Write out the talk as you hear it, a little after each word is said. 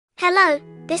Hello,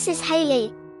 this is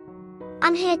Haley.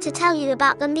 I'm here to tell you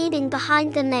about the meaning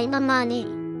behind the name Armani.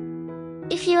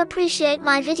 If you appreciate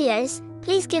my videos,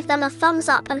 please give them a thumbs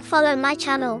up and follow my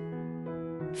channel.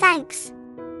 Thanks.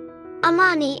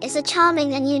 Armani is a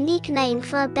charming and unique name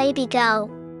for a baby girl.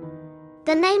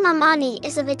 The name Armani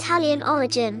is of Italian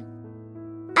origin,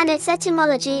 and its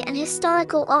etymology and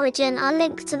historical origin are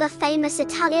linked to the famous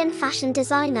Italian fashion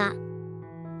designer,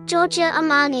 Giorgio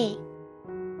Armani.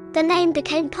 The name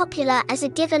became popular as a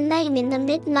given name in the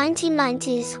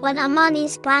mid-1990s when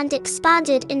Armani's brand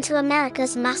expanded into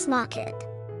America's mass market.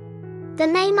 The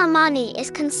name Armani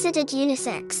is considered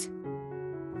unisex,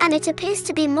 and it appears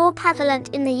to be more prevalent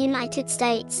in the United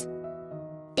States.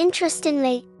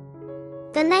 Interestingly,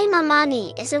 the name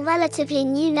Armani is a relatively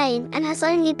new name and has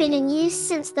only been in use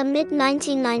since the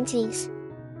mid-1990s.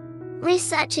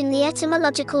 Researching the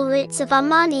etymological roots of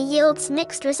Armani yields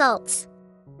mixed results.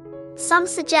 Some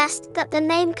suggest that the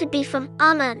name could be from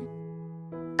Arman,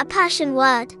 a Persian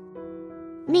word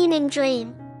meaning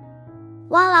dream,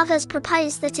 while others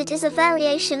propose that it is a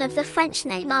variation of the French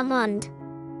name Armand,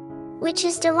 which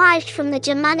is derived from the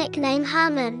Germanic name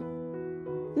Hermann,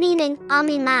 meaning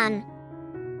army man.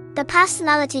 The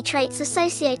personality traits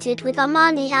associated with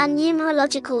Armani are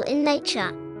numerological in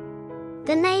nature.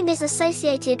 The name is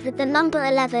associated with the number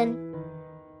 11,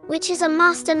 which is a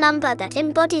master number that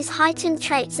embodies heightened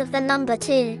traits of the number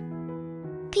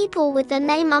 2. People with the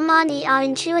name Armani are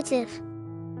intuitive,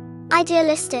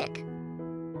 idealistic,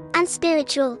 and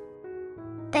spiritual.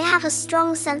 They have a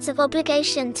strong sense of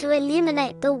obligation to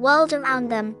illuminate the world around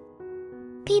them.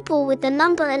 People with the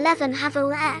number 11 have a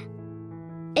rare,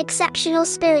 exceptional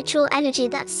spiritual energy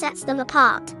that sets them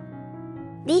apart.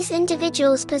 These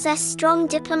individuals possess strong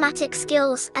diplomatic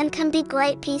skills and can be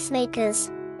great peacemakers.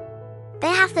 They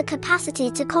have the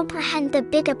capacity to comprehend the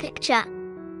bigger picture,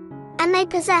 and they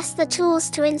possess the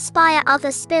tools to inspire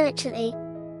others spiritually.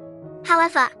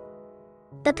 However,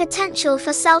 the potential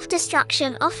for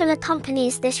self-destruction often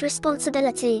accompanies this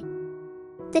responsibility.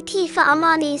 The key for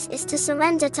Armanis is to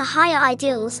surrender to higher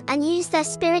ideals and use their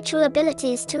spiritual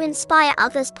abilities to inspire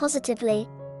others positively.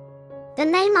 The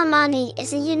name Armani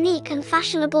is a unique and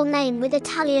fashionable name with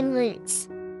Italian roots.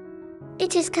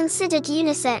 It is considered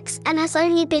unisex and has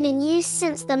only been in use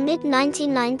since the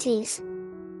mid-1990s.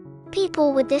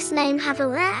 People with this name have a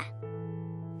rare,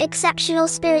 exceptional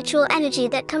spiritual energy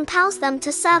that compels them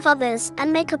to serve others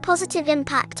and make a positive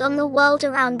impact on the world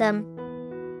around them.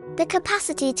 The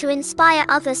capacity to inspire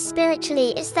others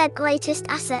spiritually is their greatest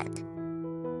asset,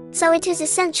 so it is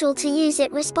essential to use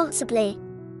it responsibly.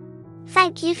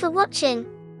 Thank you for watching.